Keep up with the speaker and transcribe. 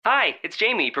Hi, it's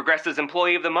Jamie, Progressive's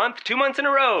Employee of the Month, 2 months in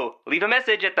a row. Leave a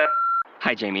message at the...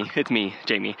 Hi, Jamie. It's me,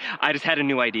 Jamie. I just had a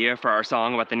new idea for our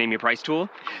song about the Name Your Price tool.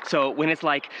 So when it's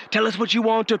like, tell us what you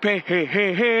want to pay, hey,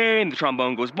 hey, hey, and the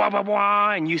trombone goes, blah, blah,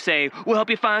 blah, and you say, we'll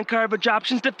help you find coverage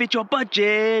options to fit your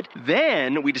budget.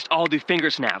 Then we just all do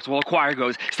finger snaps while a choir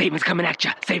goes, savings coming at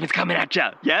ya, savings coming at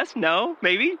ya. Yes? No?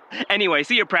 Maybe? Anyway,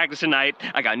 see you at practice tonight.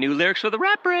 I got new lyrics for the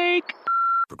rap break.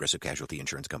 Progressive Casualty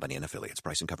Insurance Company and Affiliates.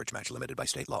 Price and coverage match limited by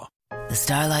state law. The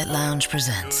Starlight Lounge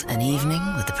presents an evening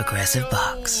with the Progressive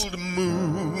Box. Old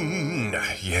moon,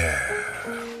 yeah.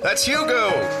 That's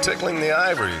Hugo, tickling the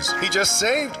ivories. He just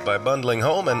saved by bundling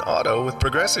home and auto with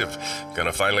Progressive.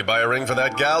 Gonna finally buy a ring for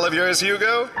that gal of yours,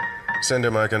 Hugo? Send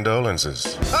her my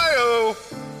condolences. Hi-oh!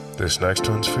 This next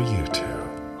one's for you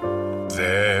two.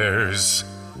 There's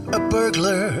a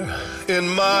burglar in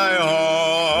my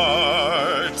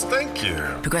heart. Thank you.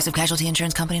 Progressive Casualty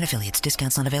Insurance Company and Affiliates.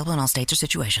 Discounts not available in all states or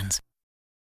situations.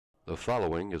 The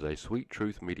following is a Sweet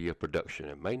Truth Media production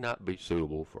and may not be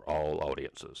suitable for all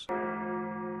audiences.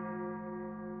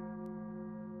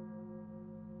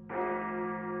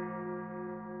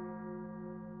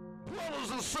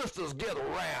 Brothers and sisters, get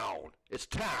around. It's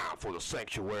time for the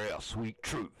Sanctuary of Sweet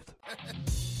Truth.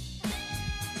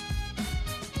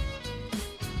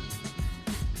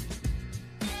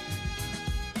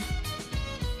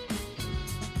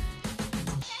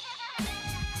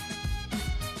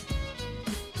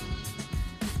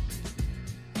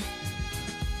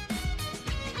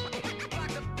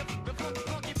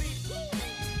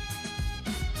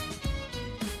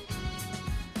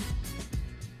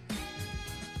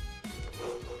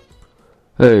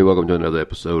 Hey, welcome to another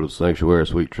episode of Sanctuary of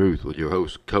Sweet Truth with your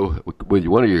host, with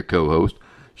one of your co-hosts,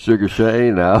 Sugar Shane.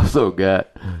 And I also got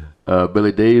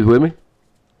Billy Dees with me.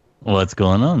 What's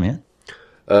going on, man?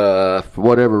 For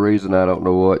whatever reason, I don't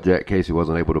know what, Jack Casey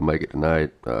wasn't able to make it tonight.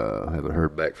 I haven't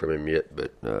heard back from him yet,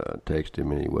 but texted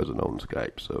him and he wasn't on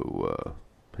Skype. So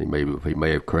he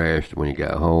may have crashed when he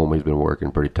got home. He's been working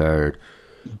pretty tired,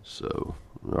 so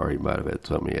or he might have had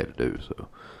something he had to do. So.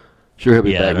 Sure he'll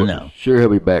be back. Sure he'll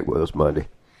be back with us Monday.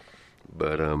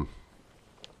 But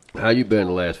how you been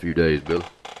the last few days, Billy?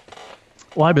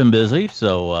 Well, I've been busy,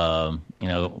 so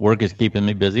work is keeping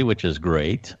me busy, which is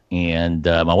great. And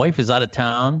my wife is out of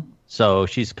town, so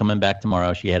she's coming back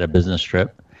tomorrow. She had a business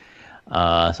trip,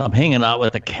 so I'm hanging out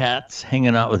with the cats,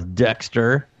 hanging out with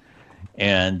Dexter,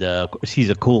 and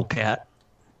he's a cool cat.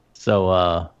 So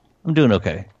I'm doing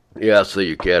okay. Yeah, I see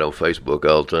your cat on Facebook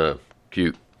all the time.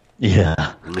 Cute.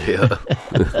 Yeah. Yeah.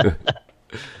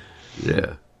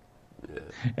 Yeah.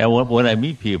 And when I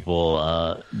meet people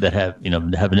that have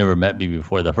never met me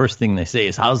before, the first thing they say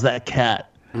is, "How's that cat?"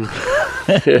 He's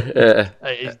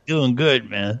doing good,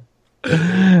 man.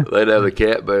 They know the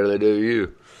cat better than they do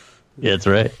you. Yeah, that's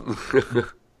right.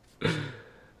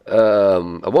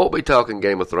 I won't be talking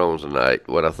Game of Thrones tonight.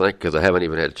 What I think, because I haven't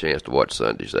even had a chance to watch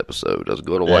Sunday's episode. I was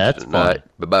going to watch it tonight, fun.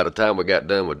 But by the time we got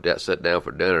done with that, sat down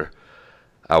for dinner,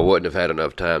 I wouldn't have had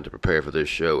enough time to prepare for this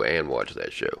show and watch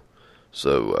that show.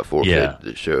 So I forfeited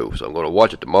the show. So I'm going to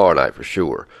watch it tomorrow night for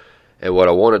sure. And what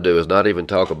I want to do is not even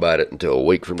talk about it until a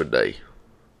week from today.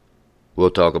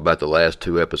 We'll talk about the last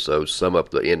two episodes, sum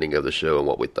up the ending of the show and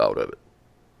what we thought of it.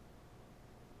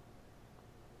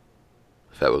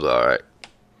 If that was all right.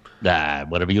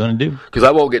 Whatever you want to do. Because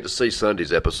I won't get to see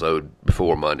Sunday's episode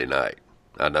before Monday night.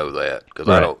 I know that because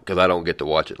I don't get to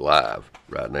watch it live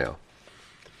right now.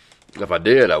 If I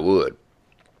did, I would,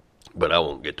 but I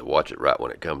won't get to watch it right when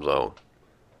it comes on.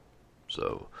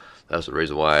 So that's the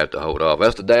reason why I have to hold off.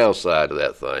 That's the downside of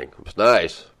that thing. It's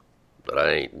nice, but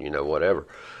I ain't, whatever.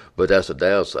 But that's the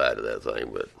downside of that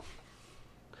thing. But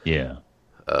yeah.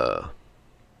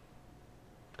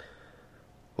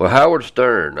 Well, Howard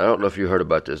Stern, I don't know if you heard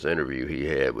about this interview he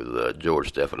had with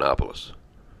George Stephanopoulos.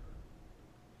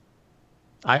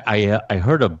 I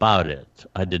heard about it.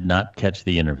 I did not catch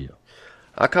the interview.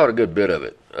 I caught a good bit of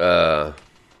it.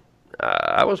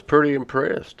 I was pretty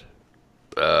impressed.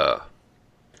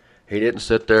 He didn't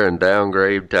sit there and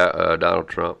downgrade Donald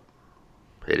Trump.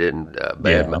 He didn't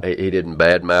he didn't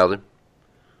badmouth him.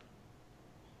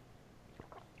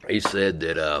 He said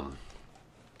that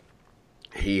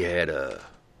he had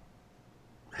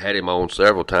him on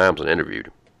several times and interviewed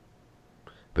him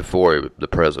before the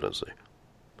presidency.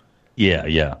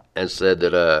 Yeah. And said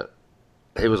that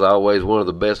he was always one of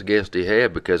the best guests he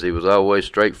had because he was always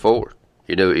straightforward.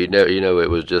 It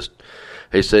was just,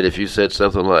 he said if you said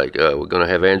something like, we're going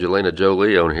to have Angelina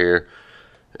Jolie on here,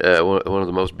 one of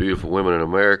the most beautiful women in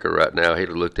America right now, he'd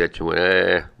have looked at you and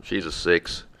went, she's a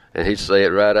 6. And he'd say it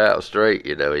right out straight,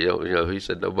 He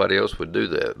said nobody else would do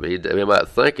that. He might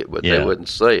think it, but they wouldn't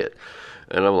say it.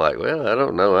 And I'm like, well, I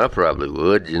don't know. I probably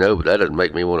would, but that doesn't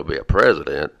make me want to be a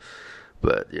president.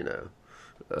 But,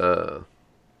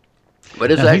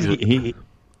 but it's actually...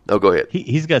 Oh, go ahead.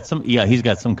 He's got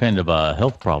some kind of a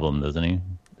health problem, doesn't he?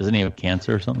 Doesn't he have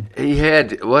cancer or something? He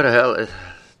had, what the hell?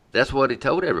 That's what he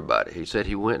told everybody. He said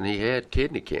he went and he had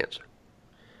kidney cancer.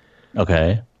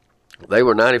 Okay. They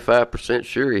were 95%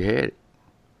 sure he had it.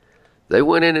 They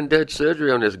went in and did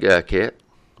surgery on this guy, Cat.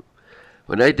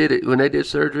 When they did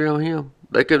surgery on him,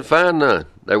 they couldn't find none.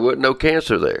 There wasn't no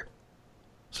cancer there.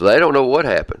 So they don't know what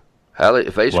happened.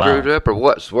 If they screwed up or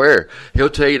what. Swear. He'll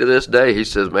tell you to this day, he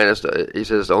says, man, it's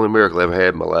the only miracle I ever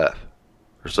had in my life.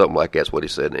 Or something like that's what he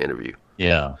said in the interview.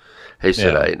 Yeah. He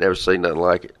said, I ain't never seen nothing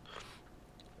like it.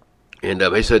 And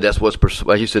he said that's what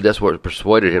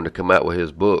persuaded him to come out with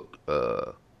his book.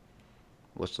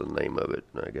 What's the name of it?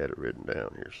 I got it written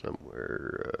down here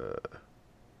somewhere.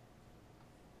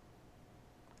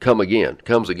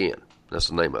 Comes Again. That's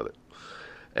the name of it.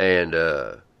 And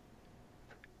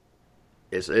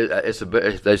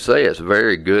they say it's a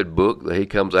very good book that he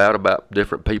comes out about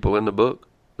different people in the book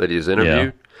that he's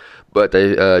interviewed. Yeah. But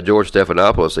George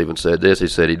Stephanopoulos even said this. He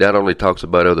said he not only talks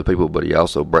about other people, but he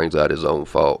also brings out his own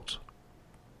faults.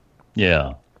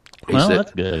 Yeah.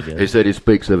 That's good. He said he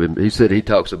speaks of him. He said he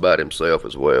talks about himself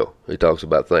as well. He talks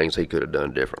about things he could have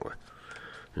done differently.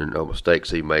 Mistakes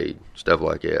he made, stuff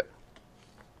like that.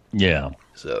 Yeah.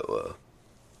 So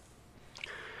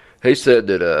he said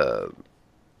that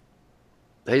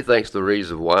he thinks the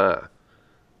reason why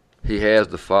he has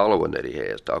the following that he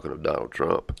has, talking of Donald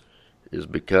Trump, is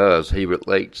because he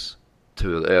relates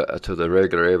to the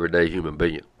regular, everyday human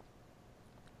being.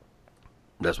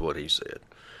 That's what he said.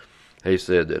 He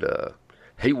said that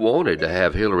he wanted to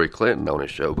have Hillary Clinton on his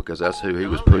show because that's who he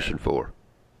was pushing for.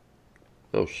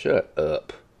 Oh, shut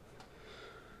up.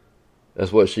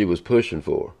 That's what she was pushing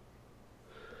for.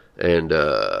 And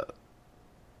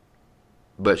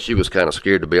but she was kind of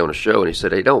scared to be on the show, and he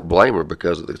said he don't blame her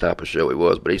because of the type of show it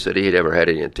was, but he said he had never had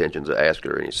any intentions of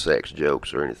asking her any sex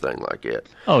jokes or anything like that.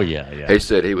 Oh, yeah. He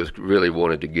said he was really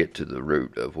wanted to get to the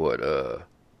root of what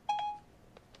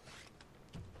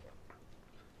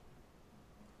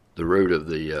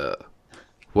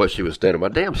what she was standing. My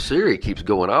damn Siri keeps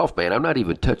going off, man. I'm not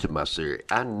even touching my Siri.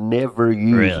 I never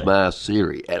use my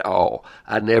Siri at all.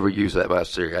 I never use my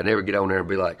Siri. I never get on there and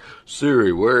be like,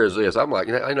 Siri, where is this? I'm like,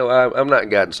 I'm not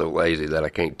gotten so lazy that I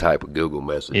can't type a Google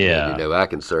message. Yeah. And, I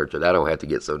can search it. I don't have to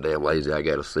get so damn lazy. I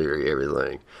got a Siri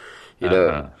everything.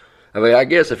 I mean, I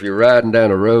guess if you're riding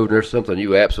down a road and there's something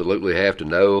you absolutely have to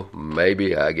know,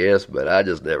 maybe, I guess, but I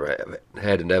just never have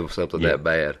had to know something that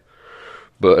bad.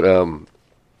 But,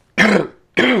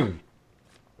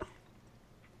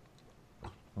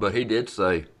 but he did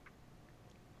say,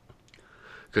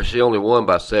 because she only won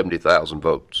by 70,000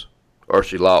 votes, or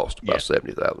she lost by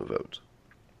 70,000 votes.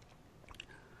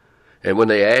 And when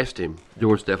they asked him,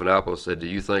 George Stephanopoulos said, do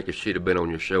you think if she'd have been on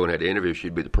your show and had the interview,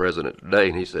 she'd be the president today?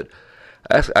 And he said,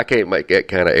 I can't make that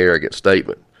kind of arrogant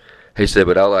statement. He said,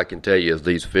 but all I can tell you is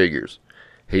these figures.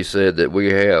 He said that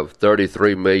we have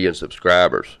 33 million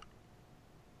subscribers.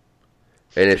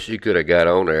 And if she could have got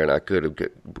on there and I could have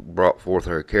brought forth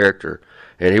her character,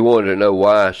 and he wanted to know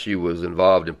why she was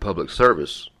involved in public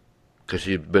service, because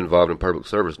she'd been involved in public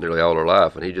service nearly all her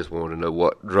life, and he just wanted to know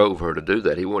what drove her to do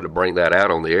that. He wanted to bring that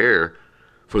out on the air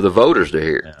for the voters to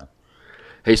hear. Yeah.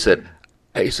 He said,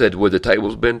 would the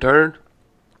tables been turned?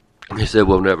 He said,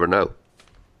 we'll never know.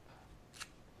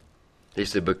 He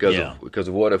said, because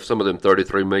of what if some of them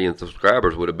 33 million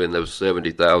subscribers would have been those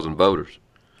 70,000 voters?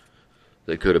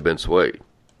 They could have been swayed.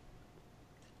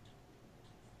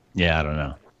 Yeah, I don't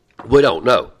know. We don't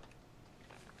know.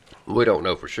 We don't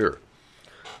know for sure.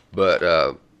 But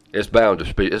it's bound to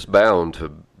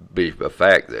be a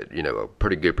fact that, a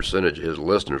pretty good percentage of his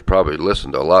listeners probably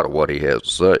listen to a lot of what he has to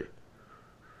say.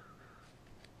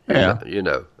 Yeah. In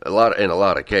a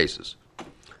lot of cases.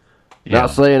 Yeah. Not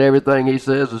saying everything he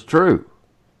says is true.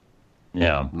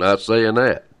 Yeah. Not saying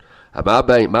that.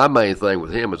 My main thing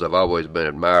with him is I've always been an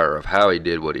admirer of how he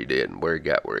did what he did and where he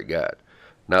got.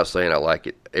 Not saying I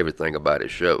like everything about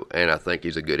his show, and I think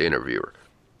he's a good interviewer.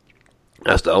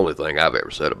 That's the only thing I've ever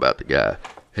said about the guy.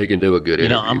 He can do a good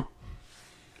interview.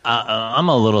 I'm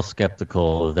a little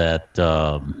skeptical that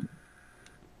a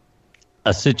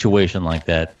situation like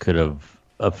that could have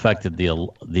affected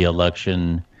the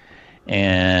election,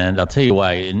 and I'll tell you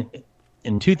why.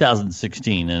 In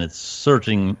 2016, and it's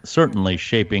certainly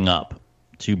shaping up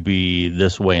to be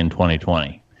this way in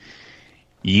 2020,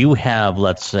 you have,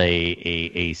 let's say,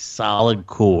 a solid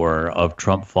core of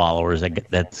Trump followers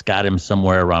that's got him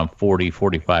somewhere around 40,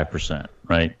 45%,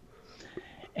 right?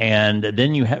 And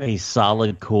then you have a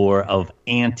solid core of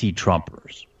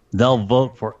anti-Trumpers. They'll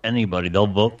vote for anybody. They'll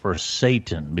vote for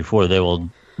Satan before they will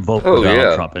vote for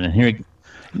Donald Trump. And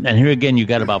here again, you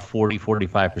got about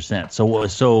 45%. So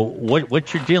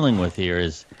what you're dealing with here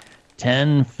is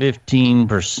 10,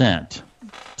 15%,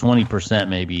 20%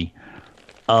 maybe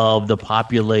of the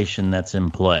population that's in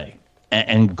play.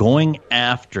 And going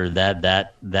after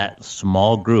that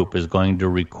small group is going to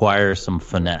require some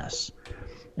finesse.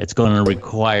 It's going to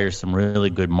require some really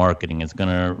good marketing. It's going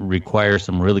to require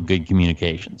some really good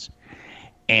communications.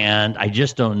 And I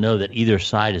just don't know that either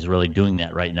side is really doing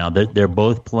that right now. They're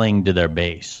both playing to their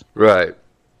base. Right.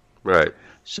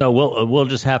 So we'll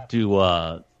just have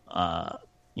to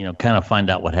kind of find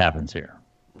out what happens here.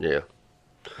 Yeah.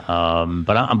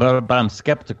 But I'm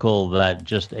skeptical that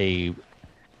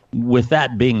with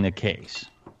that being the case,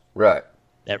 right,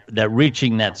 that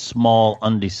reaching that small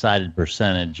undecided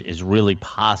percentage is really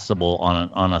possible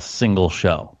on a single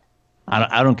show.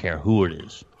 I don't care who it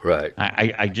is. Right.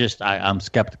 I'm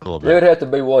skeptical of that. It would have to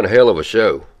be one hell of a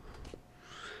show.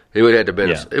 It would have to been.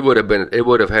 Yeah. It would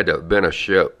have had to have been a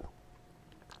show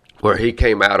where he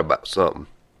came out about something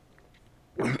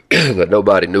that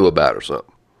nobody knew about or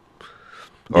something,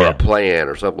 or a plan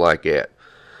or something like that.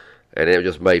 And it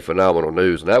just made phenomenal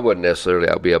news. And that wouldn't necessarily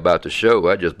be about the show.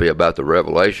 That'd just be about the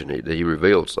revelation that he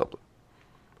revealed something,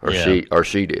 or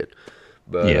she did.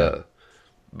 But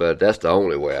but that's the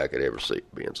only way I could ever see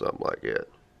it being something like that.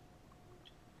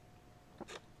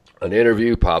 An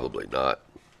interview, probably not.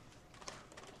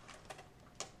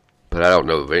 But I don't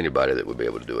know of anybody that would be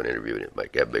able to do an interview and it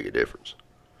make that big a difference.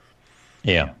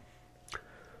 Yeah.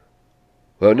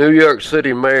 Well, New York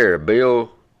City Mayor Bill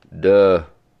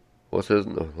what's his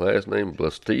last name? De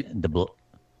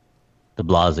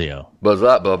Blasio.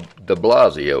 De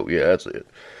Blasio, yeah, that's it.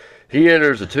 He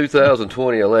enters the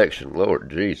 2020 election. Lord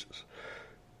Jesus.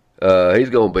 He's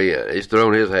going to be in. He's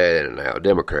thrown his hat in now,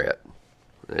 Democrat.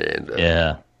 And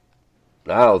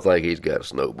I don't think he's got a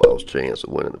snowball's chance of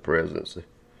winning the presidency.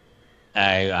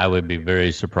 I would be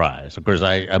very surprised. Of course,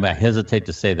 I hesitate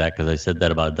to say that because I said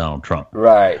that about Donald Trump.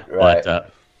 Right.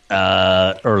 But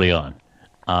early on.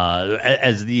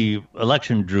 As the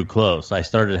election drew close, I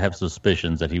started to have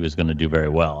suspicions that he was going to do very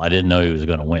well. I didn't know he was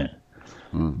going to win.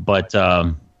 But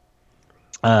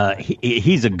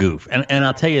he's a goof. And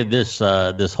I'll tell you this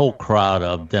whole crowd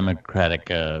of Democratic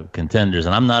contenders,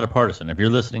 and I'm not a partisan. If you're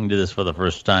listening to this for the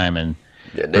first time and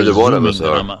neither one of us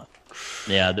are.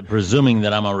 Presuming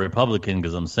that I'm a Republican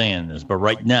because I'm saying this, but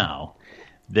right now,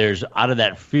 there's out of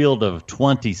that field of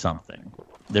 20-something,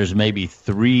 there's maybe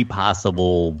 3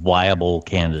 possible viable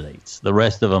candidates. The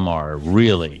rest of them are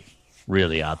really,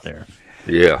 really out there.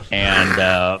 Yeah.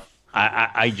 And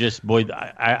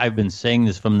I've been saying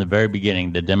this from the very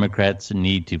beginning. The Democrats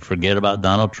need to forget about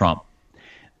Donald Trump.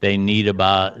 They need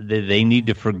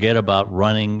to forget about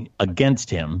running against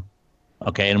him.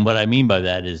 Okay, and what I mean by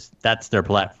that is that's their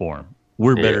platform.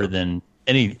 We're better than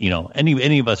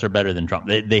any of us are better than Trump.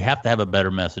 They have to have a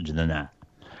better message than that.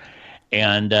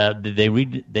 And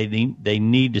they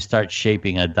need to start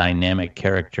shaping a dynamic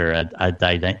character, a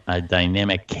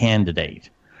dynamic candidate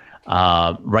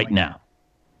right now.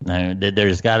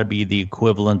 There's got to be the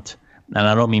equivalent, and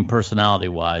I don't mean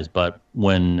personality-wise, but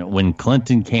when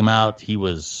Clinton came out, he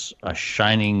was a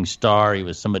shining star. He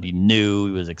was somebody new.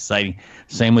 He was exciting.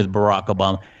 Same with Barack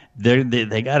Obama.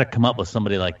 They got to come up with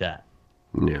somebody like that.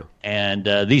 Yeah. And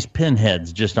these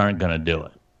pinheads just aren't going to do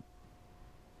it.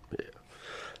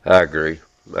 I agree.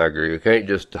 You can't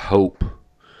just hope.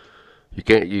 You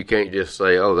can't just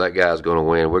say, "Oh, that guy's going to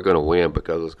win. We're going to win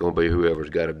because it's going to be whoever's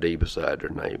got a D beside their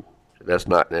name." That's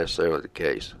not necessarily the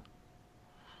case.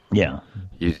 Yeah.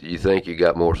 You think you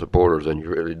got more supporters than you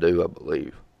really do, I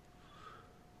believe.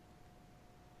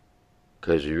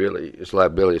 Because it's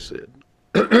like Billy said,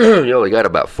 you only got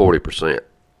about 40%.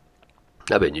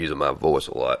 I've been using my voice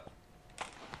a lot.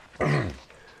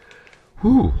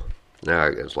 Whew. Now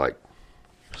it's like,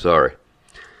 sorry.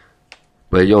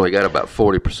 But you only got about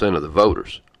 40% of the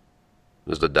voters.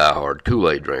 There's the diehard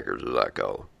Kool-Aid drinkers, as I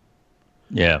call them.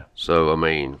 Yeah. So, I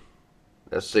mean,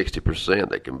 that's 60%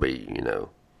 that can be,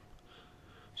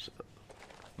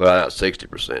 but not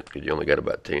 60% because you only got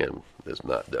about 10 that's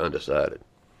not undecided.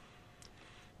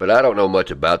 But I don't know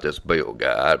much about this Bill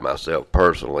guy myself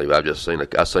personally. I've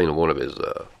seen one of his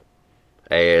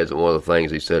ads, and one of the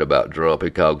things he said about Trump, he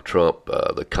called Trump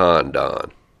the con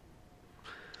don.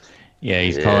 Yeah,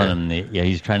 he's calling him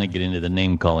he's trying to get into the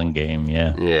name calling game.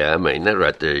 Yeah. Yeah, I mean that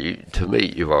right there. To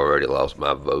me, you've already lost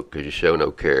my vote because you show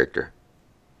no character.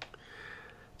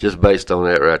 Just based on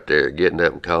that right there, getting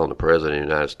up and calling the president of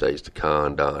the United States the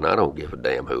con don, I don't give a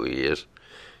damn who he is.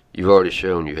 You've already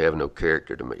shown you have no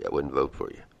character to me. I wouldn't vote for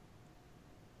you.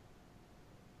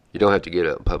 You don't have to get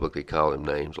up and publicly call him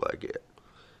names like that.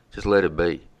 Just let it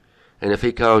be. And if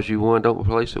he calls you one, don't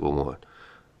replace it with one.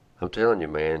 I'm telling you,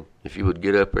 man, if you would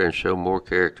get up there and show more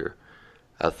character,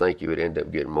 I think you would end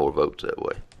up getting more votes that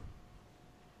way.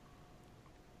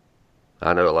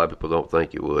 I know a lot of people don't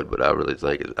think you would, but I really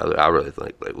think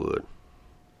they would.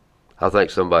 I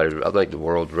think the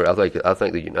world's ready. I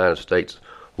think the United States,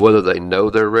 whether they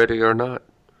know they're ready or not,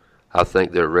 I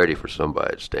think they're ready for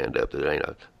somebody to stand up that ain't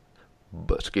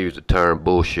excuse the term,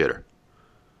 bullshitter.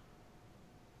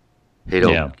 He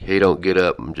don't get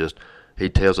up and just, he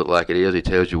tells it like it is. He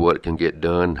tells you what can get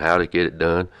done, how to get it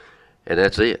done, and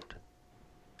that's it.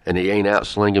 And he ain't out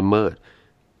slinging mud.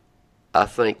 I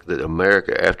think that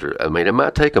America, it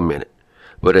might take a minute,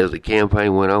 but as the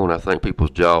campaign went on, I think people's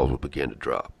jaws would begin to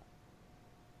drop.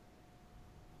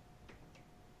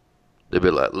 They'd be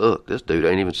like, look, this dude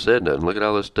ain't even said nothing. Look at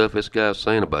all this stuff this guy's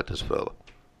saying about this fella.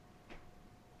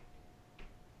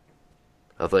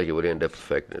 I think it would end up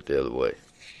affecting it the other way.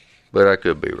 But I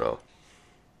could be wrong.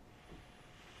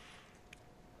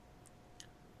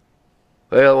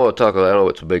 Well, I want to talk about, I know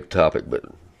it's a big topic, but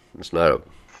it's not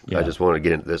I just want to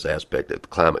get into this aspect of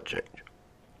climate change.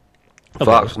 Okay.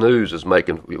 Fox News is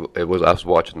I was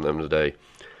watching them today,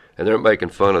 and they're making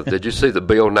fun of, did you see the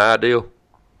Bill Nye deal?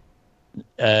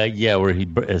 Yeah, where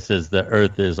it says the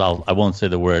Earth is, I won't say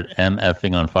the word,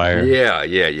 MFing on fire.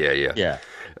 Yeah.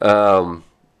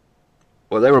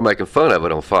 Well, they were making fun of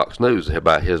it on Fox News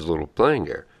about his little thing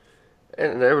there.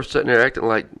 And they were sitting there acting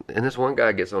like, and this one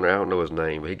guy gets on there, I don't know his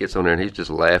name, but he gets on there and he's just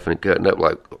laughing and cutting up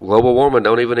like global warming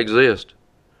don't even exist.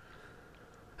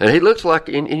 And he looks like,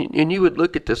 and you would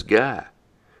look at this guy,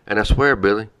 and I swear,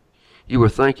 Billy, you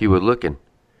would think you were looking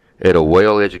at a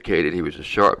well-educated, he was a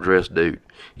sharp-dressed dude.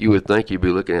 You would think you'd be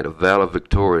looking at a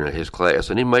valedictorian in his class,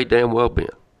 and he may damn well been.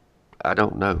 I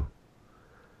don't know.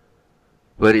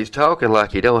 But he's talking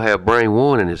like he don't have brain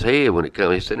one in his head when it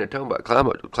comes. He's sitting there talking about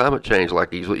climate change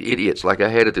like these idiots, like I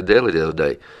had at the deli the other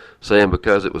day, saying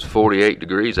because it was 48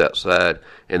 degrees outside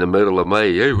in the middle of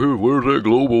May, hey, where's that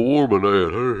global warming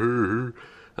at?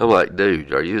 I'm like,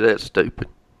 dude, are you that stupid?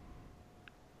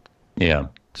 Yeah.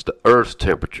 It's the Earth's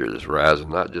temperature that's rising,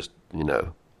 not just,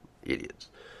 idiots.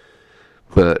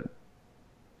 But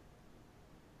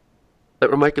they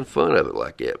were making fun of it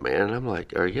like that, man. And I'm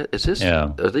like, are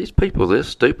these people this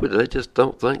stupid? They just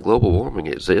don't think global warming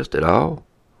exists at all?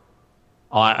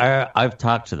 Oh, I've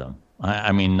talked to them.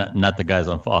 I mean, not the guys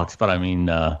on Fox, but I mean,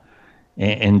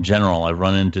 in general, I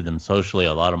run into them socially.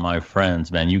 A lot of my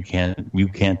friends, man, you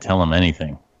can't tell them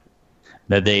anything.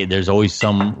 That there's always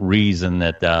some reason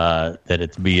that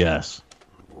it's BS.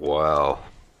 Wow.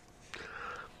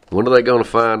 When are they going to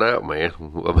find out, man?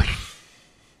 I mean,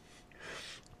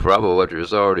 probably what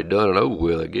it's already done and over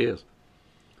with, I guess.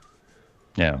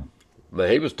 Yeah. Man,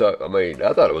 he was talking. I mean,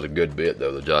 I thought it was a good bit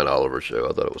though. The John Oliver show.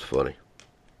 I thought it was funny.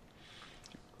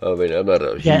 I mean, I'm not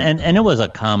a huge... and it was a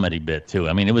comedy bit too.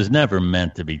 I mean, it was never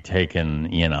meant to be taken,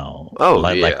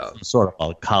 like sort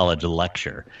of a college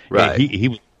lecture.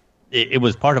 Right. It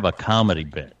was part of a comedy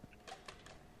bit.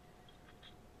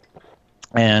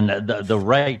 And the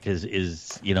right is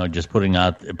just putting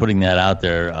that out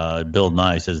there. Bill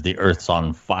Nye says the Earth's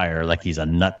on fire, like he's a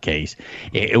nutcase.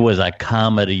 It was a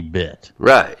comedy bit,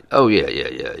 right? Oh yeah.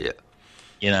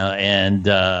 And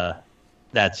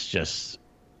that's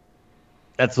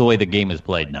the way the game is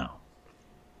played now.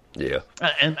 Yeah.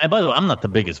 And by the way, I'm not the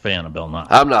biggest fan of Bill Nye.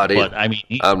 I'm not either. But, I mean,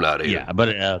 I'm not either. Yeah,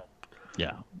 but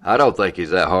yeah. I don't think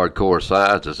he's that hardcore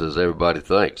scientist as everybody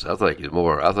thinks. I think he's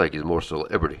more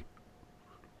celebrity.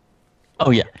 Oh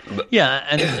yeah, yeah,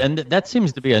 and that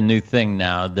seems to be a new thing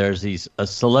now. There's these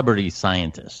celebrity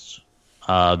scientists.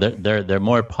 They're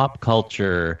more pop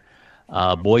culture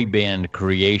boy band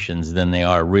creations than they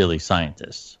are really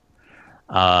scientists.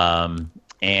 And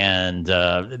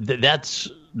that's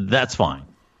fine.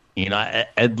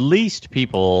 At least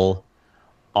people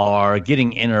are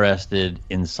getting interested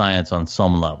in science on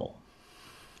some level.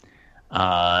 But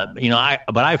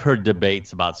I've heard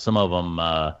debates about some of them.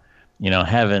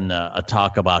 Having a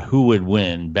talk about who would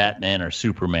win, Batman or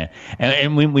Superman.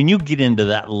 And when you get into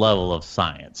that level of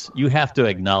science, you have to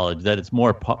acknowledge that it's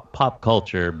more pop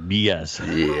culture BS.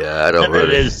 Yeah, I don't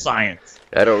really. It is science.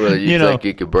 I don't really think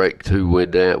you could break two way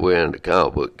into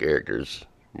comic book characters,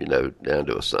 down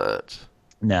to a science.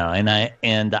 No, and I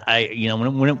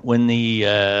when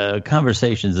the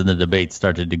conversations and the debates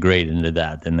start to degrade into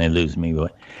that, then they lose me.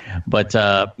 But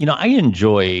I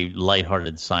enjoy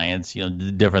lighthearted science.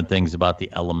 Different things about the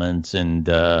elements and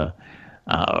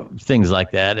things like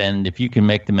that. And if you can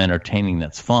make them entertaining,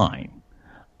 that's fine.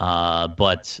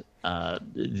 But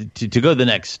to go the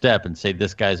next step and say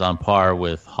this guy's on par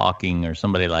with Hawking or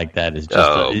somebody like that is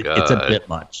just it's a bit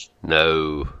much.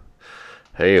 No,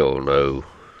 hell no,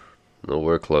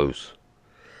 nowhere close.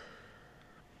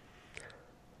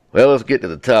 Well, let's get to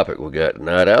the topic we got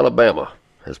tonight. Alabama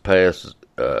has passed.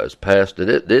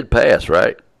 It did pass,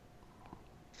 right?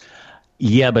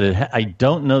 Yeah, but I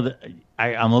don't know that.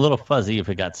 I'm a little fuzzy if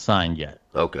it got signed yet.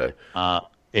 Okay. But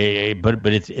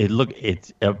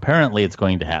it's apparently it's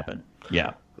going to happen.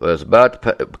 Yeah. Well, it's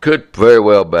could very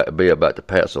well be about to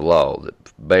pass a law that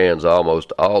bans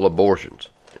almost all abortions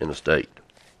in the state.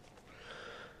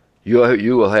 You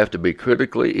will have to be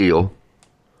critically ill,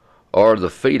 or the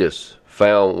fetus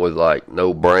found with like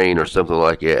no brain or something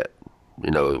like that,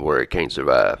 where it can't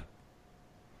survive,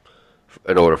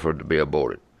 in order for it to be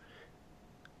aborted.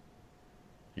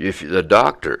 If any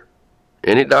doctor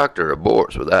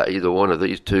aborts without either one of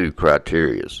these two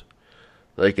criterias,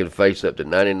 they can face up to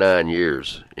 99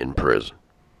 years in prison.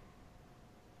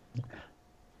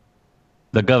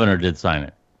 The governor did sign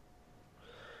it.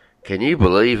 Can you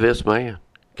believe this, man?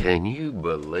 Can you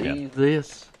believe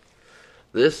this?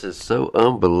 This is so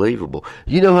unbelievable.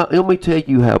 Let me tell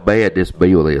you how bad this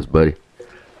bill is, buddy.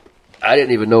 I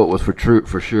didn't even know it was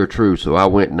for sure true, so I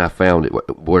went and I found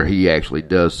it where he actually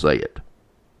does say it.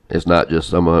 It's not just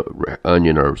some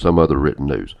Onion or some other written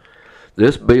news.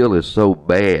 This bill is so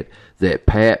bad that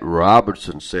Pat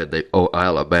Robertson said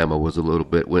Alabama went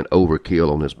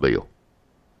overkill on this bill.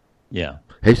 Yeah.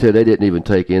 He said they didn't even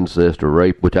take incest or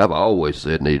rape, which I've always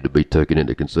said needed to be taken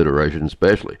into consideration,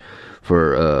 especially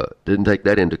didn't take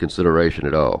that into consideration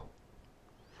at all.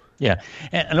 Yeah,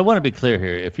 and I want to be clear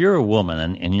here. If you're a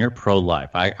woman and you're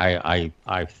pro-life, I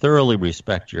thoroughly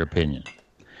respect your opinion.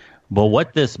 But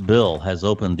what this bill has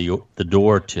opened the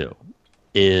door to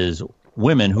is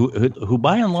women who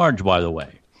by and large, by the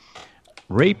way,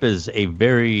 rape is a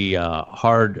very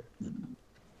hard.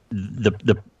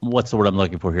 What's the word I'm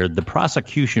looking for here? The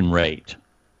prosecution rate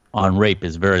on rape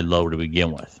is very low to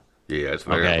begin with. Yeah, it's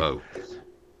very low.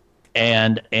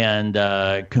 And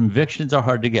convictions are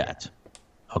hard to get.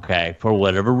 Okay, for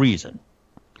whatever reason.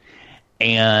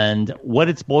 And what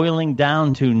it's boiling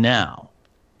down to now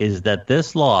is that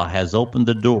this law has opened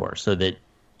the door so that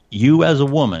you as a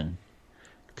woman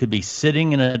could be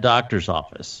sitting in a doctor's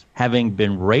office having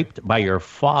been raped by your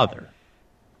father,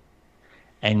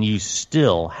 and you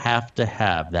still have to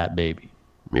have that baby.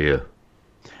 Yeah.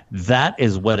 That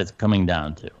is what it's coming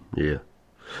down to. Yeah.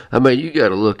 I mean, you got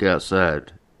to look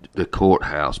outside the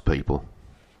courthouse, people.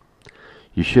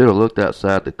 You should have looked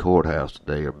outside the courthouse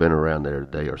today or been around there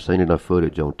today or seen enough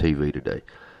footage on TV today.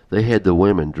 They had the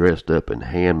women dressed up in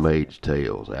Handmaid's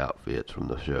Tales outfits from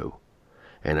the show.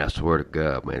 And I swear to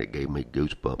God, man, it gave me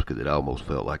goosebumps because it almost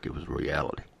felt like it was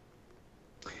reality.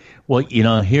 Well,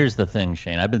 here's the thing,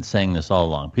 Shane. I've been saying this all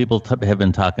along. People have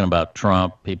been talking about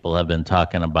Trump. People have been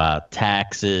talking about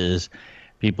taxes.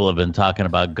 People have been talking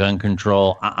about gun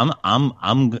control.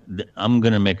 I'm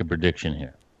going to make a prediction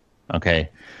here. Okay,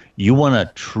 you want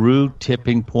a true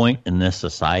tipping point in this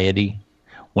society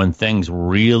when things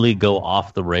really go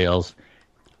off the rails?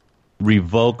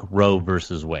 Revoke Roe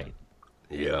versus Wade.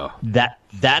 Yeah,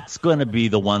 that's going to be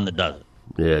the one that does it.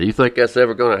 Yeah, you think that's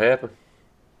ever going to happen?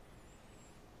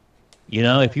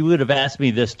 If you would have asked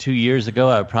me this 2 years ago,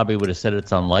 I probably would have said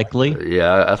it's unlikely.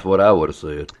 Yeah, that's what I would have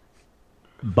said.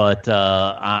 But the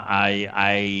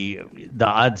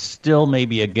odds still may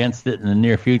be against it in the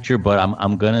near future. But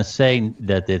I'm going to say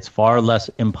that it's far less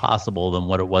impossible than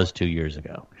what it was 2 years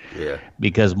ago. Yeah.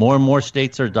 Because more and more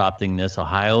states are adopting this,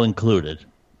 Ohio included,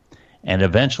 and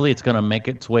eventually it's going to make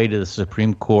its way to the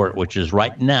Supreme Court, which is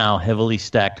right now heavily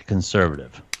stacked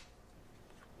conservative.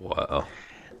 Wow.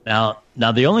 Now,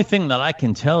 the only thing that I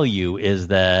can tell you is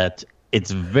that it's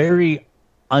very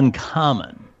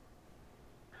uncommon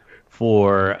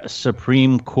for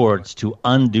Supreme Courts to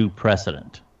undo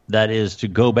precedent. That is, to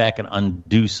go back and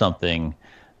undo something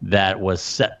that was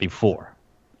set before.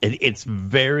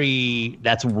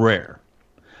 That's rare.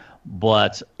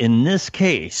 But in this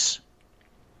case,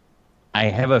 I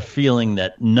have a feeling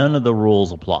that none of the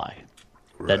rules apply.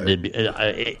 Right.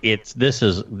 This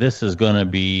is going to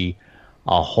be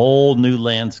a whole new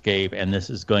landscape, and this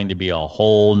is going to be a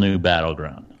whole new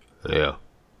battleground. Yeah.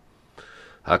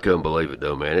 I couldn't believe it,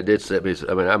 though, man. It did set me.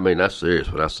 I mean, that's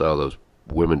serious. When I saw those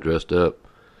women dressed up,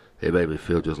 it made me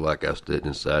feel just like I stood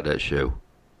inside that show.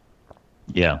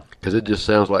 Yeah. Because it just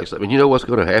sounds like something. You know what's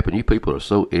going to happen? You people are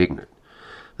so ignorant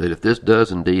that if this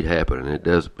does indeed happen, and it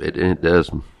does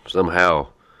somehow,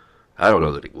 I don't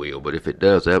know that it will, but if it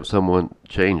does, have someone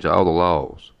change all the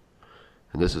laws,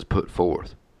 and this is put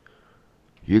forth,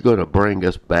 you're going to bring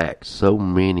us back so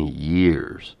many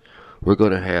years we're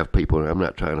going to have people, and I'm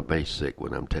not trying to be sick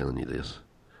when I'm telling you this.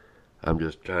 I'm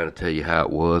just trying to tell you how it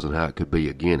was and how it could be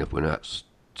again if we're not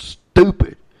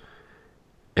stupid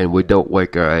and we don't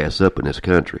wake our ass up in this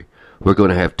country. We're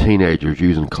going to have teenagers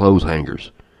using clothes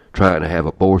hangers trying to have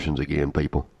abortions again,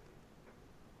 people.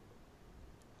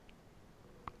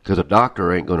 Because a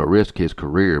doctor ain't going to risk his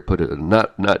career.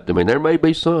 I mean, there may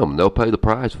be some. They'll pay the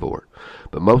price for it.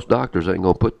 But most doctors ain't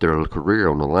going to put their career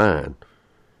on the line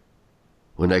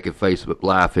when they can face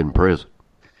life in prison.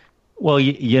 Well,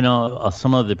 you know,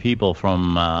 some of the people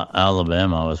from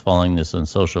Alabama, I was following this on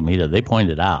social media, they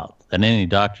pointed out that any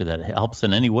doctor that helps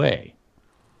in any way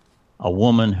a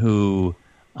woman who,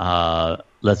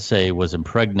 let's say, was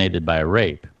impregnated by a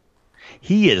rape,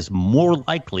 he is more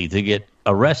likely to get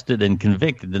arrested and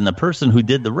convicted than the person who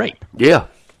did the rape. Yeah.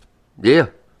 Yeah.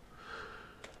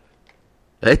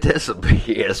 Ain't that some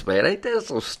BS, man? Ain't that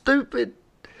so stupid?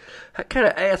 What kind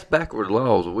of ass-backward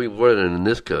laws are we running in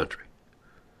this country?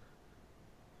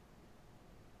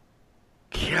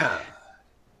 God.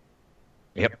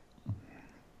 Yep.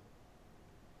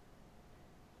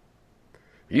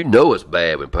 You know it's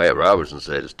bad when Pat Robertson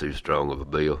said it's too strong of a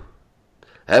bill.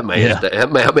 That man, I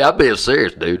mean, I'm being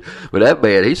serious, dude. But that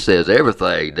man, he says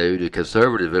everything, dude. A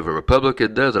conservative, if a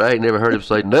Republican does it, I ain't never heard him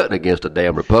say nothing against a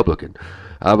damn Republican.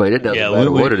 I mean, it doesn't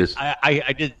matter what it is.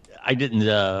 I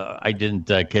didn't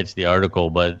catch the article,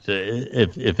 but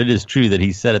if it is true that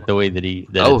he said it the way that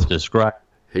it's described,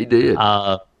 he did.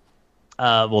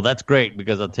 Well, that's great,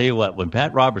 because I'll tell you what, when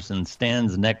Pat Robertson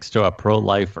stands next to a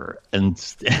pro-lifer and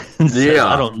says,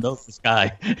 I don't know this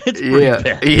guy, it's pretty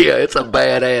bad. Yeah, it's a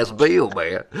badass bill,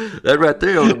 man. That right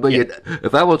there ought to be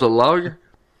if I was a lawyer,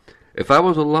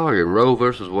 and Roe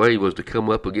versus Wade was to come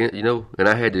up again, you know, and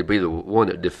I had to be the one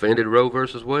that defended Roe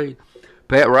versus Wade,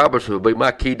 Pat Robertson would be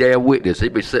my key damn witness.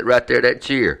 He'd be sitting right there in that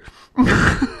chair.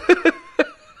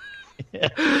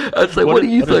 I'd say, what do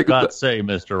you think God about? Say,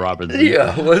 Mr. Robinson?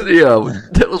 Yeah,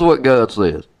 tell us what God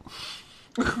says.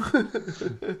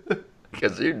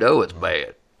 Because you know it's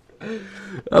bad.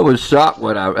 I was shocked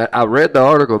when I read the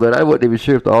article that I wasn't even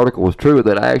sure if the article was true,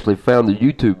 that I actually found the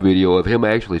YouTube video of him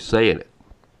actually saying it.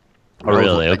 Oh,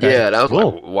 really? Okay. Yeah, and I was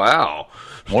like, wow.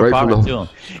 More power to him.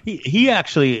 He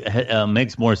actually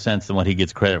makes more sense than what he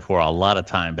gets credit for a lot of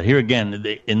time. But here again,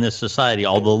 in this society,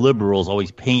 all the liberals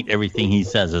always paint everything he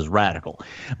says as radical.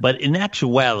 But in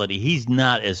actuality, he's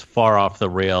not as far off the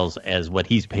rails as what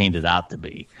he's painted out to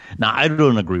be. Now, I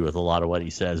don't agree with a lot of what he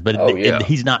says, but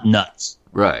he's not nuts.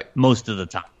 Right. Most of the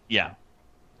time. Yeah.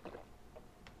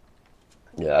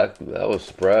 Yeah, I was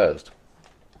surprised.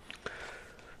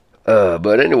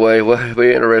 But anyway, it'll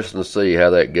be interesting to see how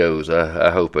that goes. I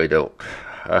hope they don't.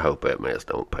 I hope that mess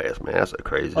don't pass, man. That's so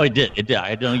crazy. Oh, it did. It did.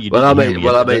 I know you. I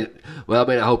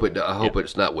hope it. I hope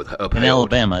it's not upheld. In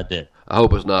Alabama, it did. I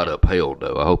hope it's not upheld,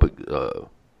 though. I hope it.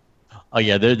 Oh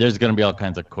yeah, there's going to be all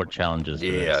kinds of court challenges.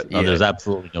 Yeah, yeah. There's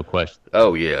absolutely no question.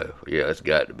 Oh yeah, it's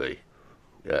got to be.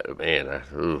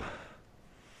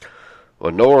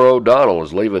 Well, Norah O'Donnell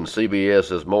is leaving CBS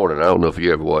this morning. I don't know if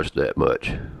you ever watched that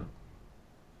much.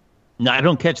 No, I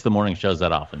don't catch the morning shows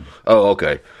that often. Oh,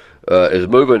 okay. Is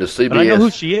moving to CBS. But I know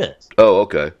who she is. Oh,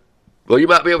 okay. Well, you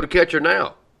might be able to catch her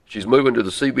now. She's moving to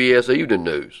the CBS Evening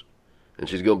News, and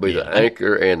she's going to be the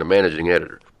anchor and the managing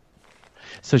editor.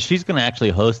 So she's going to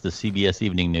actually host the CBS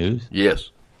Evening News?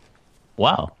 Yes.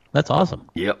 Wow, that's awesome.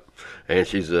 Yep. And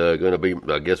she's going to be,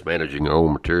 I guess, managing her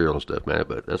own material and stuff, man.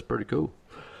 But that's pretty cool.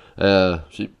 I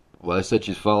said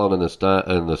she's following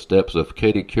in the steps of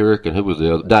Katie Couric and who was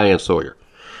the other? Diane Sawyer.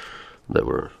 That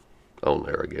were on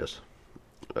there, I guess.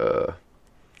 I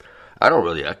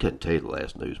couldn't tell you the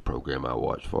last news program I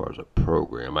watched as far as a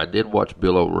program. I did watch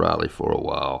Bill O'Reilly for a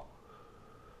while.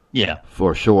 Yeah.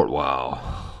 For a short while.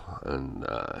 And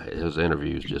his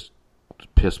interviews just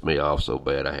pissed me off so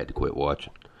bad I had to quit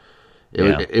watching.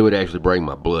 It would actually bring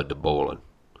my blood to boiling.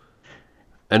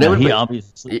 And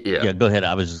obviously... Yeah, go ahead.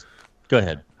 Go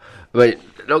ahead. I mean,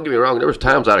 don't get me wrong. There was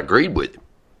times I agreed with him.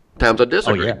 Times I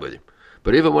disagreed with him.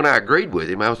 But even when I agreed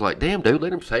with him, I was like, damn, dude,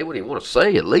 let him say what he want to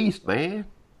say at least, man.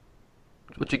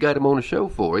 That's what you got him on the show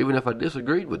for, even if I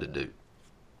disagreed with the dude.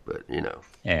 But, you know.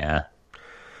 Yeah.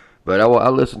 But I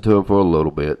listened to him for a little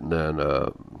bit, and then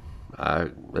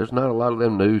there's not a lot of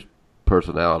them news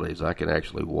personalities I can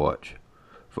actually watch.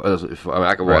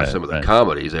 I can watch some of the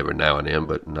comedies every now and then,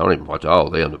 but I don't even watch all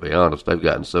of them, to be honest. They've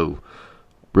gotten so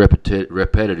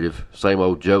repetitive, same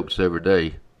old jokes every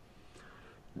day.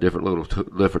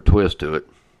 Different twist to it.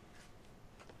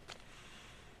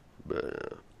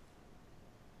 But,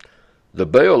 the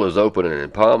Bell is opening in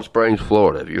Palm Springs,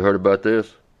 Florida. Have you heard about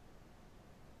this?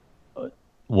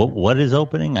 What is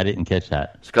opening? I didn't catch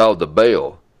that. It's called the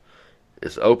Bell.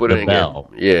 It's opening.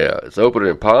 Bell. It's opening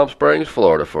in Palm Springs,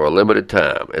 Florida, for a limited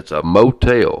time. It's a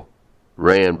motel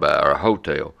ran by, or a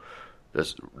hotel.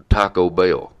 That's Taco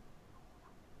Bell.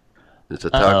 It's a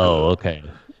taco. Oh, okay.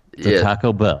 It's a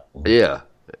Taco Bell. Yeah.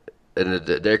 And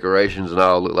the decorations and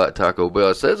all look like Taco Bell.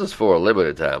 It says it's for a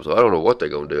limited time, so I don't know what they're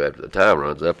going to do after the time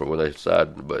runs up or when they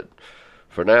decide. But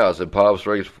for now, it's in Palm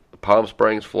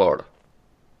Springs, Florida.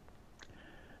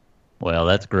 Well,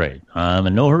 that's great. I'm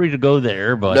in no hurry to go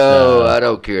there, but no, I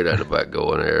don't care nothing about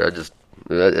going there.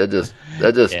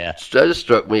 That just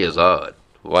struck me as odd.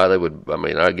 Why they would? I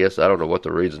mean, I guess I don't know what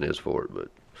the reason is for it, but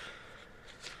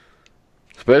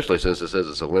especially since it says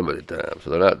it's a limited time, so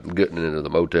they're not getting into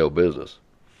the motel business.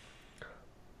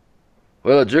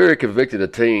 Well, a jury convicted a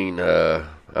teen. I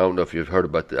don't know if you've heard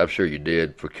about that. I'm sure you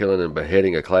did, for killing and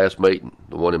beheading a classmate,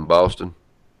 the one in Boston.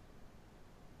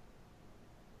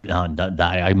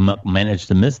 I managed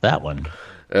to miss that one.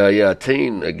 A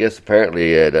teen, I guess,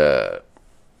 apparently had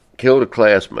killed a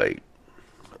classmate,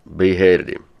 beheaded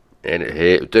him, and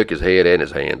it took his head and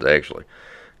his hands, actually,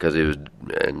 because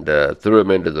threw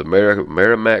him into the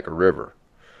Merrimack River.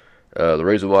 The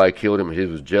reason why he killed him, he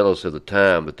was jealous of the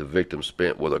time that the victim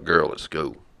spent with a girl at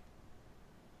school.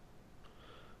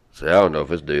 So I don't know if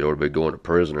this dude ought to be going to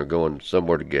prison or going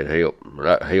somewhere to get help. Or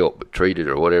not help, but treated,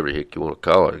 or whatever the heck you want to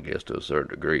call it, I guess, to a certain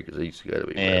degree, because he's got to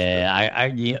be messed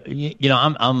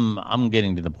up. I'm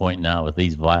getting to the point now with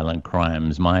these violent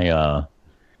crimes. I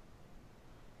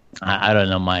don't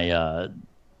know,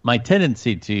 my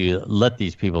tendency to let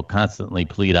these people constantly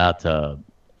plead out to,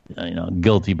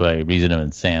 guilty by reason of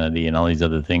insanity and all these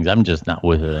other things. I'm just not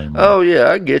with it anymore. Oh yeah,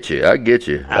 I get you. Yeah.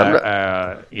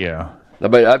 I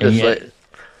mean, I'm just saying.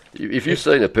 If you've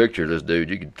seen a picture of this dude,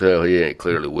 you can tell he ain't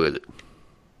clearly with it.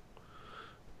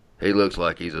 He looks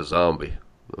like he's a zombie.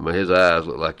 I mean, his eyes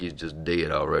look like he's just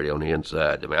dead already on the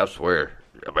inside. I mean, I swear.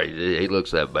 I mean, he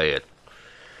looks that bad.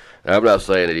 I'm not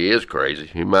saying that he is crazy.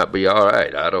 He might be all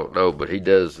right. I don't know, but he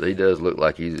does look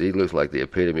like he looks like the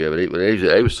epitome of it. When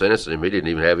he was sentencing him, he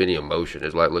didn't even have any emotion.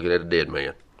 It's like looking at a dead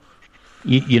man.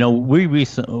 This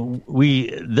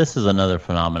is another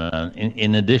phenomenon.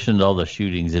 In addition to all the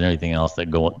shootings and everything else that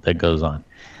goes on,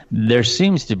 there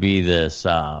seems to be this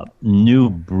new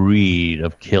breed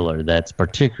of killer that's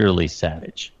particularly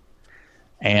savage.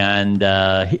 And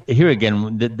here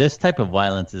again, this type of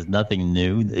violence is nothing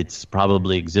new. It's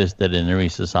probably existed in every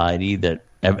society that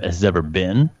has ever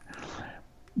been.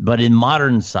 But in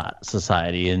modern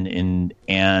society and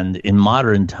in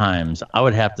modern times, I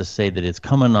would have to say that it's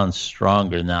coming on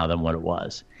stronger now than what it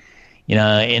was.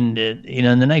 In the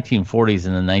 1940s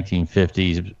and the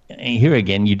 1950s, here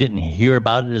again, you didn't hear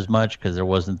about it as much because there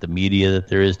wasn't the media that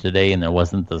there is today, and there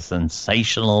wasn't the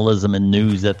sensationalism in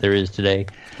news that there is today.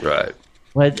 Right.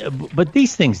 But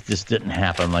these things just didn't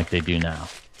happen like they do now.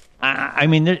 I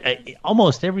mean,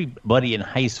 almost everybody in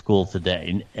high school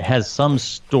today has some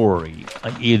story,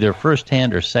 either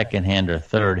firsthand or secondhand or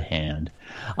thirdhand,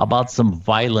 about some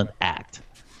violent act.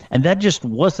 And that just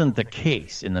wasn't the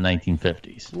case in the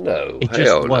 1950s. No,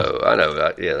 hell no. I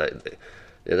know.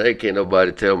 They can't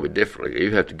nobody tell me differently.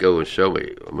 You have to go and show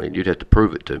me. I mean, you'd have to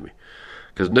prove it to me.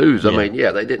 Because news, I mean,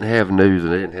 they didn't have news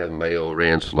and they didn't have mail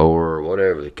ran slower or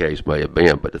whatever the case may have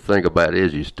been. But the thing about it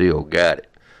is you still got it.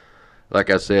 Like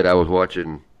I said, I was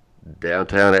watching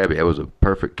Downtown Abbey. It was a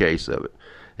perfect case of it.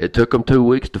 It took them 2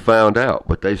 weeks to find out,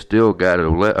 but they still got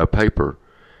a paper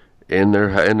in their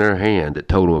hand that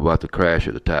told them about the crash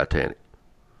of the Titanic.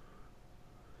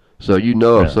 So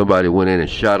if somebody went in and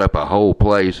shot up a whole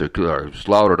place or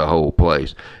slaughtered a whole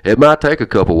place, it might take a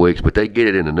couple weeks, but they'd get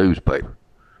it in the newspaper.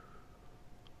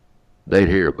 They'd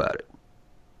hear about it.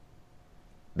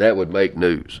 That would make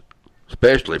news,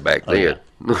 especially back then.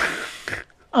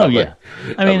 Oh yeah,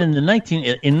 I mean in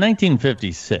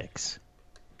 1956.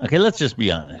 Okay, let's just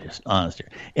be honest here.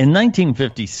 In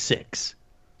 1956,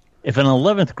 if an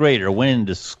 11th grader went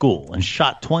into school and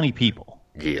shot 20 people,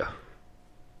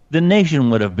 the nation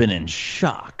would have been in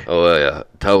shock. Oh yeah,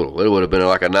 total. It would have been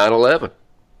like a 9/11.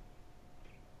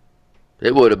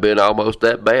 It would have been almost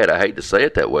that bad. I hate to say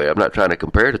it that way. I'm not trying to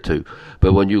compare the two.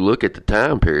 But when you look at the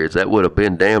time periods, that would have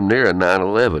been damn near a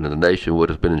 9/11, and the nation would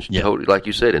have been, total, like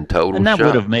you said, in total shock. And that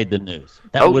would have made the news.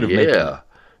 That would have made the news.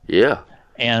 Yeah.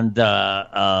 And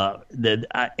I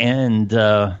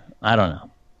don't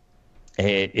know.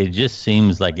 It just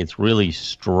seems like it's really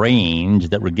strange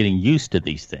that we're getting used to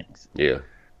these things. Yeah.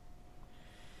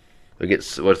 They get,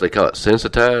 what do they call it,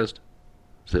 sensitized?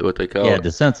 Is that what they call it? Yeah,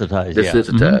 desensitized.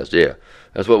 Desensitized, yeah.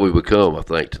 That's what we become, I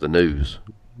think, to the news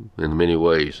in many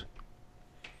ways.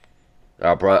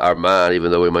 Our mind, even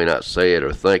though we may not say it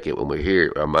or think it, when we hear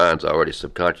it, our mind's already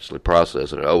subconsciously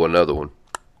processing it. Oh, another one.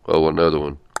 oh, another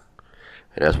one.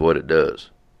 And that's what it does.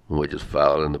 And we just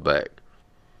file it in the back.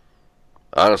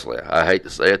 Honestly, I hate to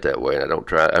say it that way, and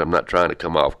I'm not trying to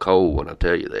come off cold when I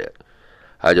tell you that.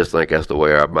 I just think that's the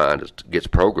way our mind gets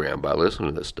programmed by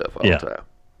listening to this stuff all the time.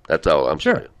 That's all I'm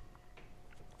saying.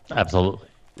 Absolutely.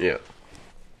 Yeah.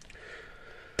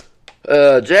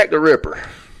 Jack the Ripper.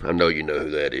 I know you know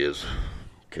who that is.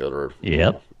 Killer.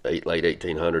 Yep. Late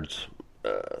 1800s,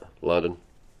 London.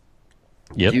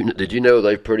 Yep. Did you know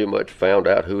they pretty much found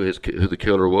out who the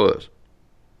killer was?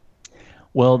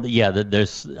 Well, yeah.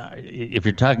 There's if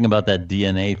you're talking about that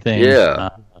DNA thing. Yeah.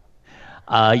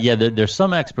 There's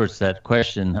some experts that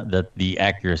question the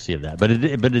accuracy of that, but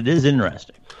it is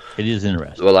interesting. It is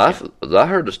interesting. Well, I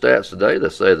heard the stats today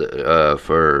that say that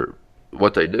for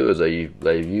what they do is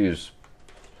they use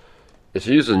it's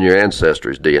using your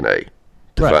ancestry's DNA.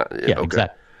 Right.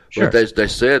 Exactly. Sure. But they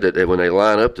said that when they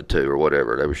line up the two or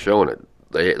whatever, they were showing it.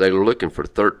 They were looking for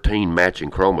 13 matching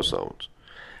chromosomes,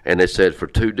 and they said for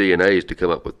two DNAs to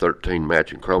come up with 13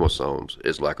 matching chromosomes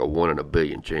is like a 1 in a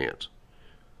billion chance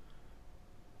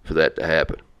for that to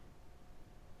happen.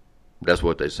 That's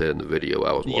what they said in the video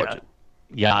I was watching.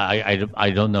 Yeah, I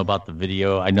don't know about the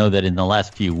video. I know that in the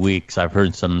last few weeks, I've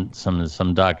heard some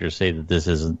doctors say that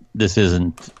this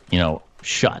isn't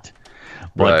shut,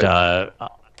 but right.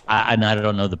 I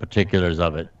don't know the particulars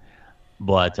of it.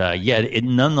 But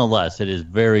nonetheless, it is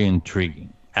very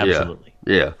intriguing. Absolutely.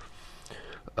 Yeah.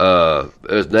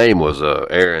 His name was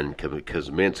Aaron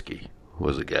Kosminski.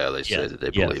 Was the guy they said that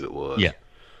they believe it was. Yeah.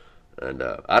 And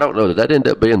I don't know, did that end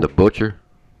up being the butcher?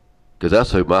 Because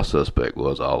that's who my suspect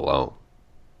was all along.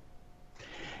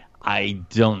 I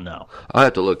don't know. I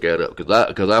have to look that up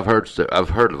because I've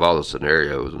heard of all the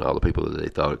scenarios and all the people that they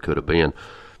thought it could have been,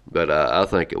 but I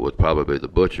think it would probably be the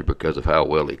butcher because of how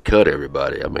well he cut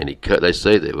everybody. I mean, they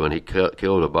say that when he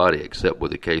killed a body, except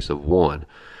with the case of one,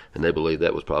 and they believe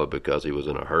that was probably because he was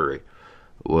in a hurry,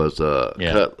 was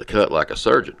cut like a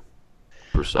surgeon.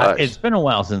 Precise. It's been a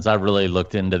while since I really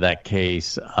looked into that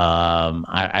case.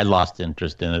 I lost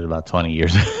interest in it about 20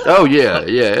 years ago. Oh, yeah,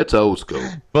 it's old school.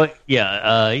 But,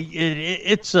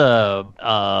 it's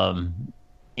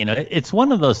it's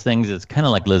one of those things that's kind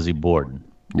of like Lizzie Borden.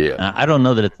 Yeah. I don't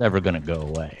know that it's ever going to go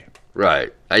away.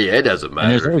 Right. Yeah, it doesn't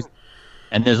matter.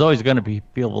 And there's always going to be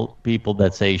people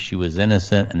that say she was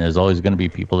innocent, and there's always going to be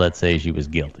people that say she was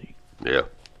guilty. Yeah.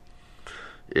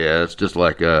 Yeah, it's just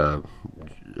like...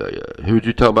 who'd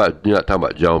you talk about? You're not talking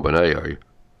about Joan Benet, are you?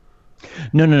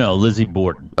 No, Lizzie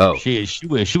Borden. Oh, she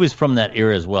was from that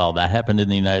era as well. That happened in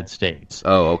the United States.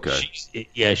 Oh, okay.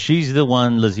 She's the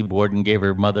one. Lizzie Borden gave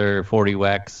her mother 40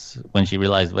 whacks when she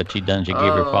realized what she'd done. She gave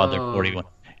her father 41.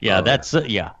 Yeah, that's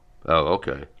yeah. Oh,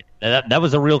 okay. That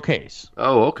was a real case.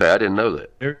 Oh, okay. I didn't know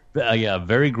that.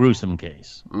 Very gruesome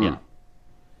case. Yeah.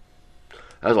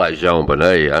 I was like Joan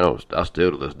Benet. I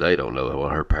still to this day don't know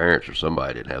whether her parents or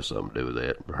somebody didn't have something to do with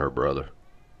that. Or her brother.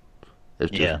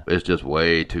 It's just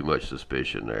way too much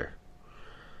suspicion there.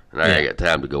 And I ain't got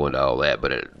time to go into all that,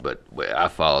 but I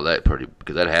follow that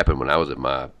because that happened when I was in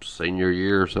my senior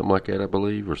year or something like that, I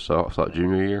believe, or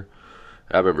junior year.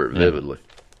 I remember it vividly.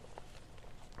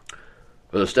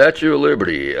 But the Statue of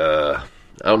Liberty, I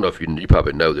don't know if you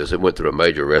probably know this. It went through a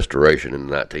major restoration in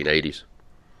the 1980s.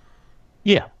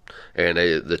 Yeah. And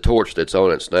the torch that's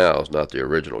on it now is not the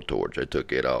original torch. They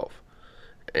took it off.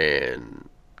 And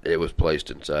it was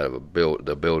placed inside of the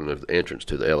building of the entrance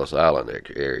to the Ellis Island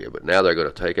area. But now they're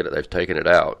going to take it. They've taken it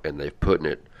out, and they've put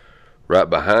it right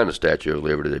behind the Statue of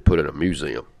Liberty. They put it in a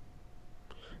museum.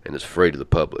 And it's free to the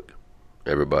public.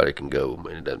 Everybody can go,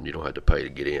 and you don't have to pay to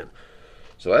get in.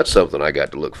 So that's something I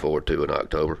got to look forward to in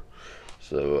October.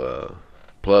 So,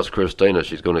 plus Christina,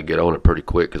 she's going to get on it pretty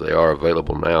quick because they are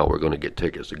available now. We're going to get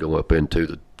tickets to go up into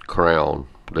the Crown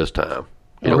this time.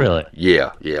 Really?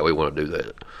 Yeah, we want to do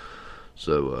that.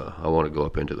 So I want to go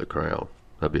up into the Crown.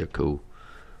 That'd be cool.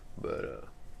 But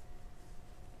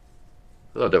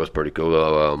I thought that was pretty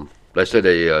cool. They said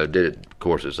they did it. Of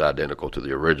course, it's identical to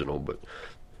the original, but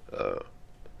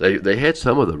they had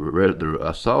some of the.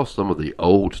 I saw some of the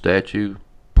old statue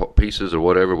pieces or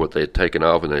whatever what they had taken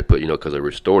off, and they put because they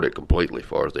restored it completely as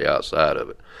far as the outside of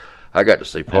it. I got to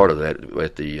see part of that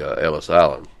at the Ellis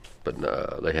Island, but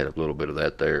they had a little bit of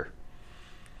that there.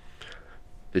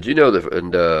 Did you know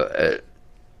that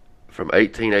from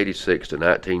 1886 to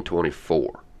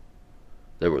 1924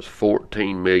 there was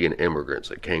 14 million immigrants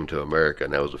that came to America,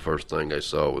 and that was the first thing they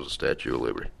saw was the Statue of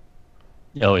Liberty?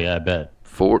 Oh yeah, I bet.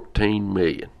 14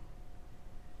 million.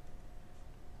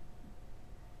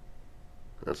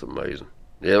 That's amazing.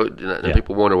 Yeah,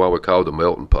 people wonder why we call it the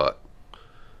melting pot.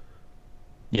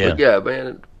 Yeah. But yeah,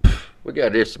 man, We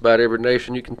got just about every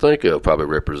nation you can think of probably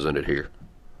represented here.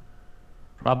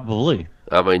 Probably.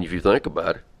 I mean, if you think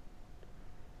about it.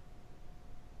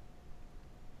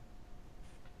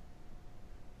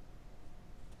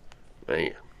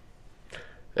 Man.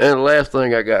 And the last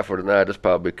thing I got for tonight, this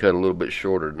probably cut a little bit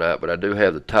shorter tonight, but I do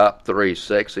have the top 3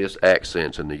 sexiest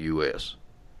accents in the U.S.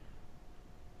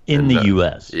 In the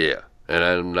U.S.? Yeah. And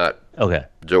I'm not... Okay.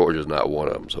 Georgia's not one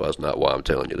of them, so that's not why I'm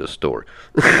telling you this story.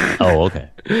 Oh, okay.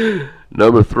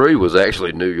 Number 3 was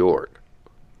actually New York.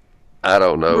 I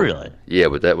don't know. Really? Yeah,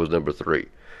 but that was number 3.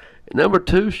 Number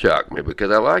 2 shocked me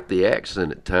because I like the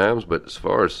accent at times, but as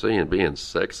far as being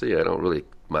sexy, I don't really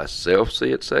myself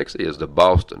see it sexy, is the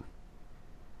Boston.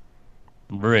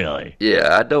 Really?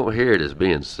 Yeah, I don't hear it as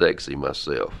being sexy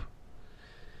myself.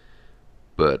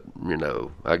 But,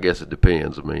 I guess it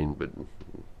depends. I mean,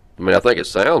 I think it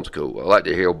sounds cool. I like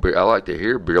to hear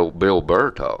Bill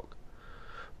Burr talk.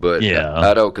 But yeah.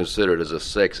 I don't consider it as a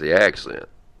sexy accent.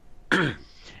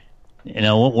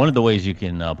 One of the ways you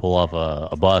can pull off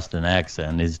a Boston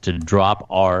accent is to drop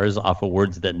R's off of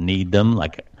words that need them.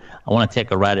 Like, I want to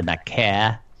take a ride in my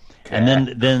car. And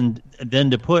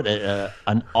then to put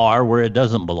an R where it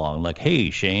doesn't belong. Like, hey,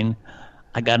 Shane,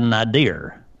 I got an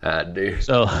idea. Idea.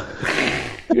 So...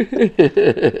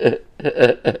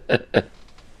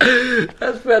 I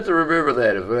was about to remember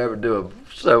that if I ever do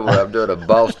I'm doing a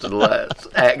Boston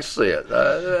accent.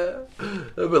 I'll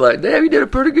be like, damn, you did a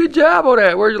pretty good job on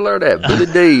that. Where'd you learn that? Billy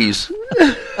D's.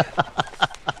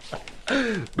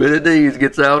 Billy D's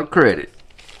gets all the credit.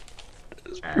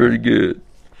 It's pretty good.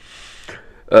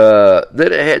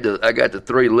 Then I got the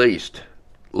 3 least.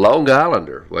 Long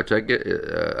Islander, which I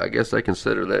guess they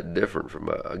consider that different from,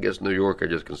 I guess New York I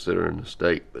just consider in the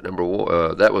state. But number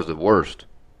 1, that was the worst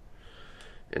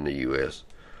in the U.S.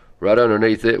 Right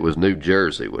underneath it was New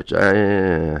Jersey, which I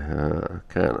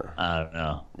kind of... I don't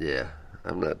know. Yeah,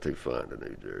 I'm not too fond of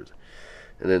New Jersey.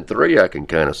 And then 3 I can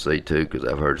kind of see, too, because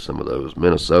I've heard some of those.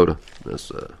 Minnesota,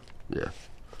 that's, yeah.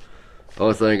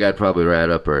 Only thing I'd probably write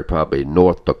up there would probably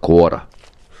North Dakota.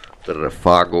 Instead of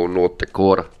Fargo, North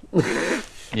Dakota.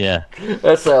 Yeah.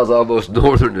 That sounds almost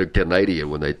northern to Canadian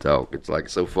when they talk. It's like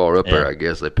so far up there, I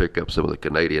guess they pick up some of the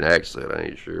Canadian accent. I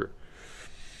ain't sure.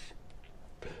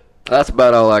 That's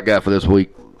about all I got for this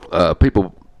week.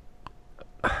 People,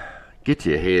 get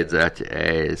your heads out your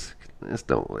ass. Just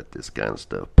don't let this kind of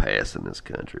stuff pass in this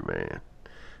country, man.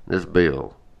 This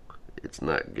bill, it's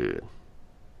not good.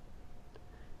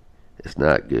 It's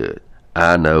not good.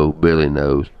 I know, Billy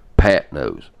knows, Pat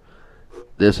knows.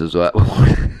 This is what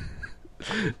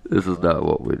this is not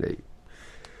what we need.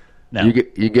 No.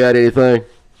 You got anything?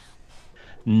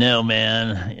 No,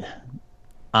 man.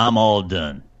 I'm all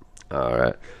done. All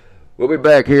right. We'll be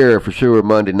back here for sure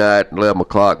Monday night, 11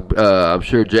 o'clock. I'm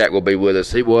sure Jack will be with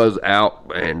us. He was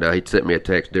out, and he sent me a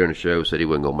text during the show, said he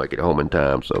wasn't going to make it home in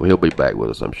time, so he'll be back with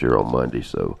us, I'm sure, on Monday.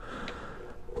 So,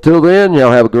 till then,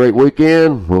 y'all have a great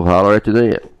weekend. We'll holler at you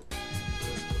then.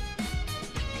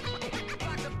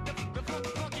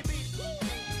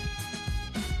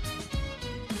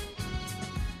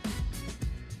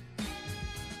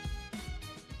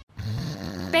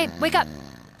 Babe, wake up.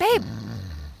 Babe.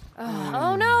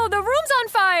 Oh no, the room's on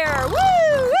fire.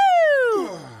 Woo,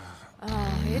 woo.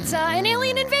 Oh, it's an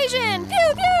alien invasion.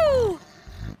 Pew, pew.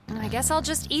 I guess I'll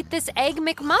just eat this Egg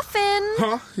McMuffin.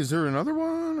 Huh? Is there another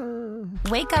one? Or...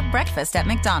 Wake up breakfast at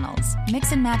McDonald's.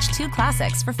 Mix and match 2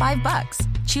 classics for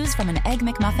 $5. Choose from an Egg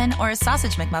McMuffin or a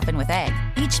Sausage McMuffin with egg,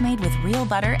 each made with real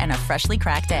butter and a freshly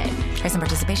cracked egg. Price and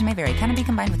participation may vary. Cannot be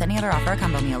combined with any other offer or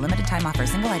combo meal. Limited time offer.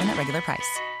 Single item at regular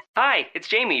price. Hi, it's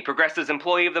Jamie, Progressive's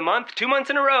Employee of the Month, 2 months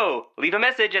in a row. Leave a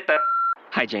message at the...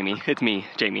 Hi, Jamie. It's me,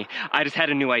 Jamie. I just had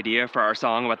a new idea for our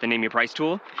song about the Name Your Price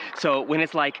tool. So when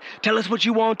it's like, tell us what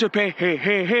you want to pay, hey,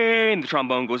 hey, hey, and the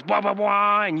trombone goes, blah, blah,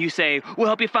 blah, and you say, we'll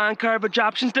help you find coverage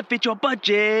options to fit your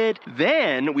budget.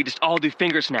 Then we just all do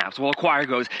finger snaps while a choir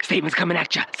goes, savings coming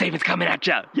at ya, savings coming at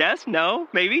ya. Yes? No?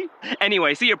 Maybe?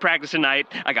 Anyway, see you at practice tonight.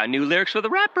 I got new lyrics for the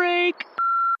rap break.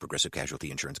 Progressive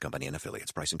Casualty Insurance Company and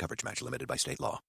Affiliates. Price and coverage match limited by state law.